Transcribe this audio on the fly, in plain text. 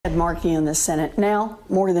Markey in the Senate now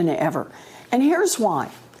more than ever. And here's why.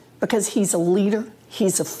 Because he's a leader,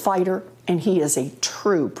 he's a fighter, and he is a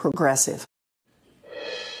true progressive.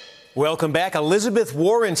 Welcome back. Elizabeth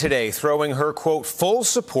Warren today throwing her, quote, full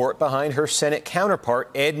support behind her Senate counterpart,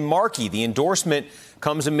 Ed Markey. The endorsement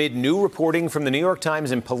comes amid new reporting from the New York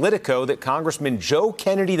Times and Politico that Congressman Joe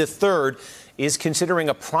Kennedy III is considering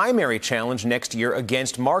a primary challenge next year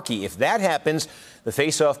against Markey. If that happens, the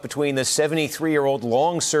face-off between the 73-year-old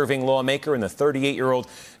long-serving lawmaker and the 38-year-old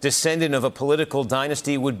descendant of a political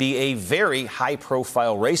dynasty would be a very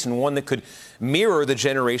high-profile race, and one that could mirror the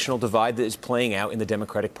generational divide that is playing out in the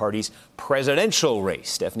Democratic Party's presidential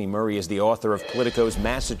race. Stephanie Murray is the author of Politico's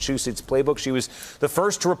Massachusetts Playbook. She was the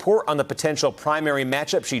first to report on the potential primary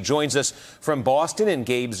matchup. She joins us from Boston, and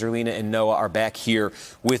Gabe, Zerlina, and Noah are back here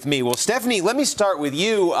with me. Well, Stephanie, let me start with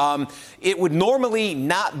you. It would normally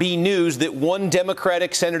not be news that one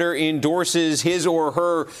Democratic senator endorses his or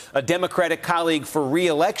her Democratic colleague for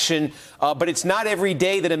re-election, but it's not every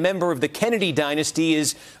day that a member of the Kennedy dynasty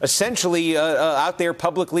is essentially out there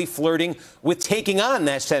publicly flirting with taking on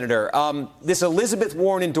that senator. This Elizabeth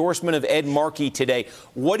Warren endorsement of Ed Markey today,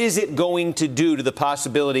 what is it going to do to the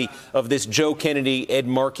possibility of this Joe Kennedy-Ed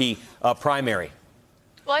Markey primary?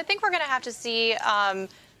 Well, I think we're going to have to see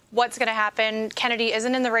what's going to happen. Kennedy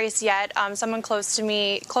isn't in the race yet. Someone close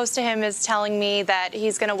to him is telling me that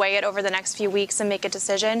he's going to weigh it over the next few weeks and make a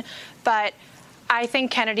decision. But I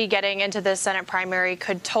think Kennedy getting into this Senate primary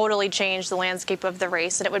could totally change the landscape of the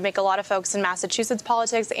race, and it would make a lot of folks in Massachusetts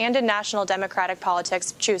politics and in national Democratic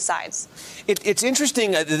politics choose sides. It's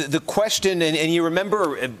interesting, the question, and you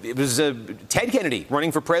remember it was Ted Kennedy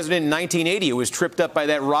running for president in 1980. It was tripped up by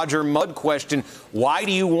that Roger Mudd question, why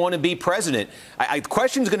do you want to be president? The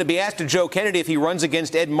question's going to be asked to Joe Kennedy if he runs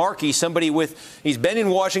against Ed Markey, somebody he's been in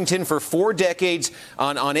Washington for 4 decades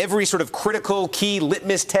on every sort of critical key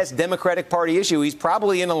litmus test Democratic Party issue. He's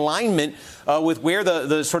probably in alignment with where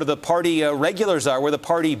the sort of the party regulars are, where the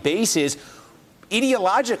party base is.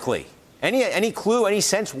 Ideologically, any clue, any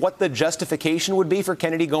sense what the justification would be for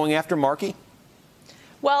Kennedy going after Markey?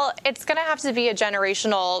 Well, it's going to have to be a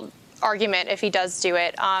generational argument if he does do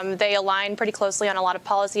it. They align pretty closely on a lot of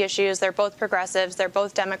policy issues. They're both progressives. They're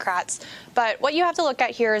both Democrats. But what you have to look at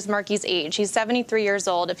here is Markey's age. He's 73 years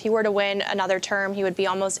old. If he were to win another term, he would be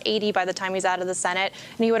almost 80 by the time he's out of the Senate,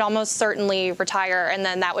 and he would almost certainly retire. And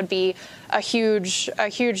then that would be a huge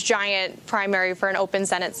giant primary for an open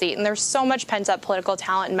Senate seat. And there's so much pent-up political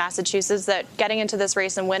talent in Massachusetts that getting into this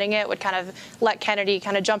race and winning it would kind of let Kennedy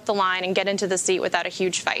kind of jump the line and get into the seat without a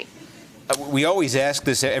huge fight. We always ask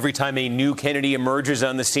this every time a new Kennedy emerges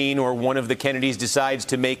on the scene or one of the Kennedys decides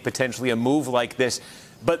to make potentially a move like this.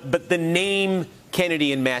 But the name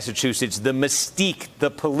Kennedy in Massachusetts, the mystique,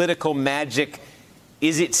 the political magic,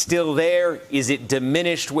 is it still there? Is it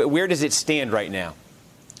diminished? Where does it stand right now?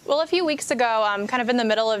 Well, a few weeks ago, kind of in the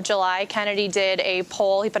middle of July, Kennedy did a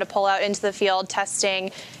poll. He put a poll out into the field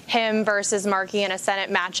testing him versus Markey in a Senate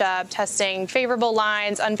matchup, testing favorable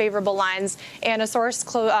lines, unfavorable lines. And a source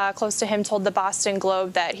close to him told the Boston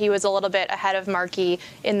Globe that he was a little bit ahead of Markey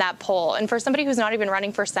in that poll. And for somebody who's not even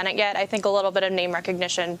running for Senate yet, I think a little bit of name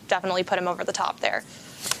recognition definitely put him over the top there.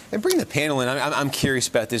 And bring the panel in. I'm curious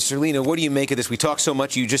about this. Zerlina, what do you make of this? We talked so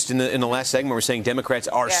much. You just in the last segment were saying Democrats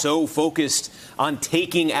are so focused on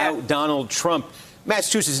taking out Donald Trump.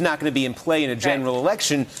 Massachusetts is not going to be in play in a general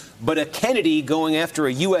election, but a Kennedy going after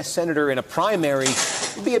a U.S. senator in a primary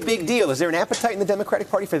would be a big deal. Is there an appetite in the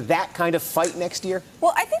Democratic Party for that kind of fight next year?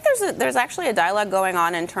 Well, I think there's actually a dialogue going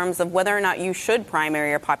on in terms of whether or not you should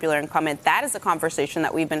primary a popular incumbent. That is a conversation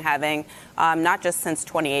that we've been having not just since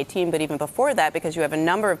 2018, but even before that, because you have a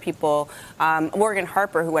number of people. Morgan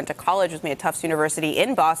Harper, who went to college with me at Tufts University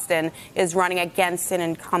in Boston, is running against an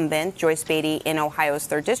incumbent, Joyce Beatty, in Ohio's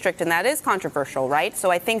 3rd District, and that is controversial, right?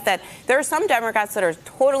 So I think that there are some Democrats that are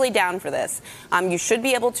totally down for this. You should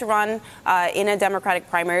be able to run in a Democratic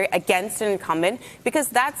primary against an incumbent, because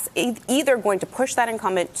that's either going to push that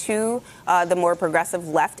incumbent to the more progressive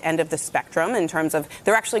left end of the spectrum in terms of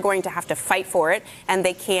they're actually going to have to fight for it, and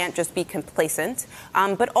they can't just be complacent.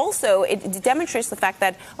 But also, it demonstrates the fact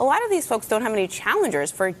that a lot of these folks don't have any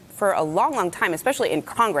challengers for a long, long time, especially in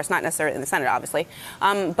Congress, not necessarily in the Senate, obviously.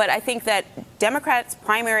 But I think that Democrats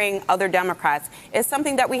primarying other Democrats is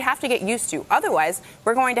something that we have to get used to. Otherwise,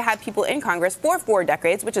 we're going to have people in Congress for 4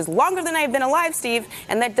 decades, which is longer than I've been alive, Steve,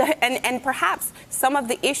 and perhaps some of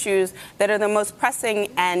the issues that are the most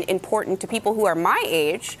pressing and important to people who are my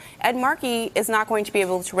age, Ed Markey is not going to be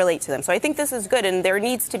able to relate to them. So I think this is good, and there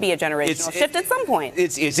needs to be a generational shift at some point.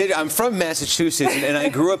 I'm from Massachusetts, and I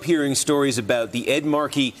grew up hearing stories about the Ed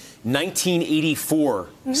Markey 1984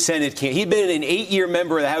 Senate candidate. He'd been an 8-year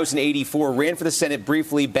member of the House in 84, ran for the Senate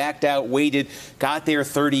briefly, backed out, waited, got there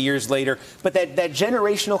 30 years later. But that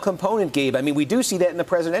generational component, Gabe, I mean, we do see that in the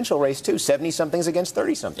presidential race, too. 70-somethings against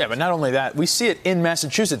 30-somethings. Yeah, but not only that, we see it in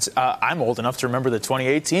Massachusetts. I'm old enough to remember the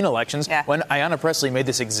 2018 elections when Ayanna Pressley made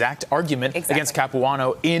this exact argument against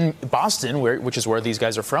Capuano in Boston, which is where these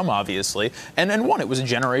guys are from, obviously, and won. It was a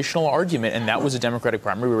generational argument, and that was a Democratic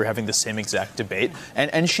primary. We were having the same exact debate,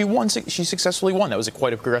 and she won. She successfully won. That was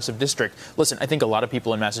quite a progressive district. Listen, I think a lot of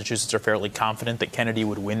people in Massachusetts are fairly confident that Kennedy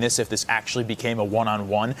would win this if this actually became a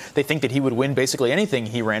one-on-one. They think that he would win basically anything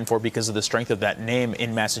he ran for because of the strength of that name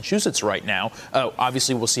in Massachusetts right now.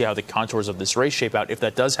 Obviously, we'll see how the contours of this race shape out if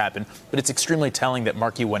that does happen, but it's extremely telling that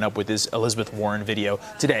Markey went up with his Elizabeth Warren video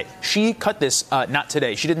today. She cut this, not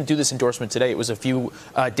today. She didn't do this endorsement today. It was a few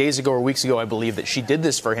days ago or weeks ago, I believe, that she did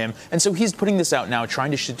this for him. And so he's putting this out now,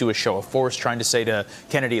 trying to do a show of force, trying to say to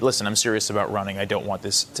Kennedy, listen, I'm serious about running. I don't want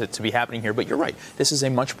this to be happening here. But you're right. This is a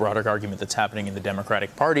much broader argument that's happening in the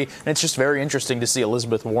Democratic Party. And it's just very interesting to see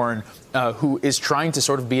Elizabeth Warren, who is trying to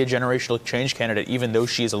sort of be a generational change candidate, even though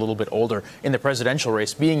she is a little bit older in the presidential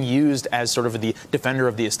race, being used as sort of the defender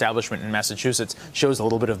of the establishment in Massachusetts. Shows a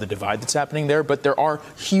little bit of the divide that's happening there. But there are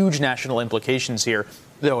huge national implications here.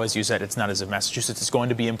 Though, as you said, it's not as if Massachusetts is going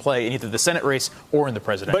to be in play in either the Senate race or in the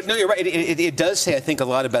presidential. But no, you're right. It does say, I think, a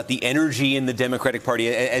lot about the energy in the Democratic Party,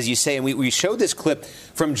 as you say. And we showed this clip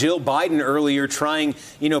from Jill Biden earlier trying,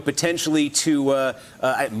 potentially to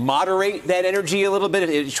moderate that energy a little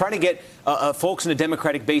bit, trying to get folks in the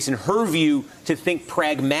Democratic base, in her view, to think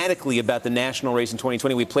pragmatically about the national race in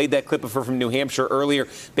 2020. We played that clip of her from New Hampshire earlier,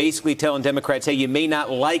 basically telling Democrats, hey, you may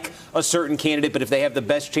not like a certain candidate, but if they have the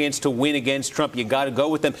best chance to win against Trump, you got to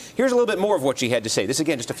go with them. Here's a little bit more of what she had to say. This,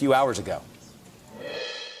 again, just a few hours ago.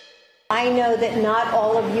 I know that not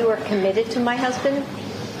all of you are committed to my husband,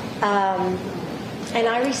 and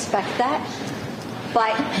I respect that.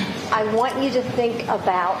 But I want you to think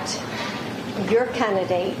about your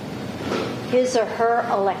candidate, his or her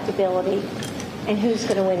electability, and who's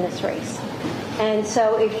going to win this race. And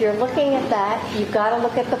so if you're looking at that, you've got to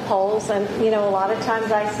look at the polls. And, a lot of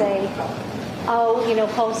times I say, polls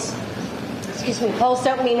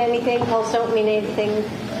don't mean anything,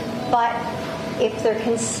 but if they're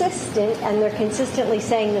consistent and they're consistently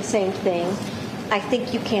saying the same thing, I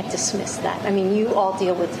think you can't dismiss that. I mean, you all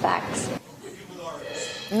deal with facts.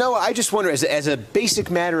 No, I just wonder, as a basic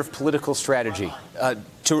matter of political strategy,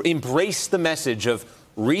 to embrace the message of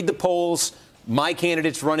read the polls, my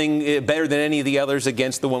candidate's running better than any of the others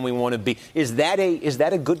against the one we want to be. Is that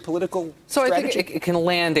a good political strategy? I think it can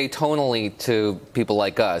land atonally to people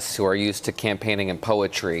like us who are used to campaigning in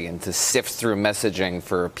poetry and to sift through messaging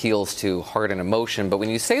for appeals to heart and emotion. But when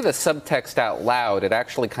you say the subtext out loud, it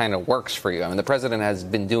actually kind of works for you. I mean, the president has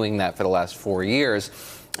been doing that for the last 4 years.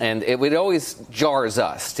 And it always jars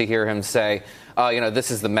us to hear him say,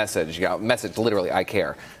 this is the message. Message, literally, I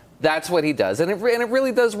care. That's what he does. And it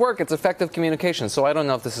really does work. It's effective communication. So I don't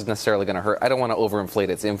know if this is necessarily going to hurt. I don't want to overinflate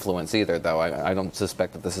its influence either, though. I don't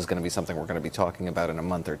suspect that this is going to be something we're going to be talking about in a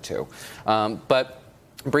month or two. But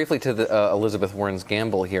briefly to Elizabeth Warren's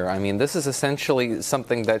gamble here, I mean, this is essentially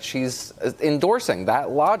something that she's endorsing.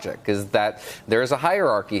 That logic is that there's a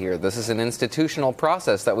hierarchy here. This is an institutional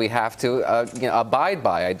process that we have to abide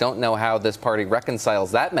by. I don't know how this party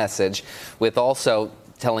reconciles that message with also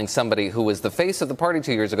telling somebody who was the face of the party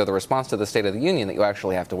 2 years ago, the response to the State of the Union, that you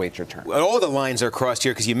actually have to wait your turn. All the lines are crossed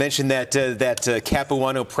here because you mentioned that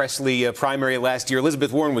Capuano-Pressley primary last year.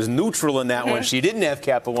 Elizabeth Warren was neutral in that one. She didn't have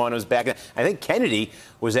Capuano's back. I think Kennedy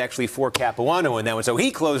was actually for Capuano in that one, so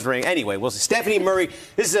he closed ring. Anyway, we'll see. Stephanie Murray,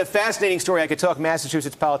 this is a fascinating story. I could talk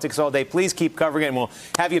Massachusetts politics all day. Please keep covering it, and we'll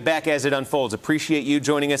have you back as it unfolds. Appreciate you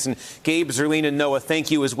joining us. And Gabe, Zerlina, and Noah,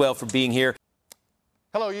 thank you as well for being here.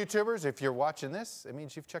 Hello, YouTubers. If you're watching this, it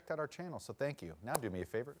means you've checked out our channel, so thank you. Now do me a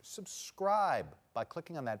favor, subscribe by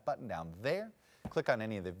clicking on that button down there. Click on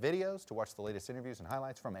any of the videos to watch the latest interviews and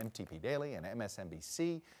highlights from MTP Daily and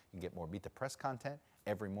MSNBC. You can get more Meet the Press content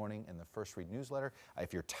every morning in the First Read newsletter.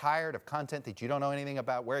 If you're tired of content that you don't know anything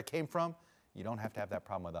about where it came from, you don't have to have that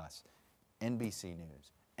problem with us. NBC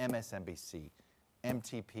News, MSNBC,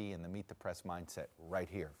 MTP, and the Meet the Press mindset right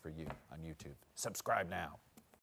here for you on YouTube. Subscribe now.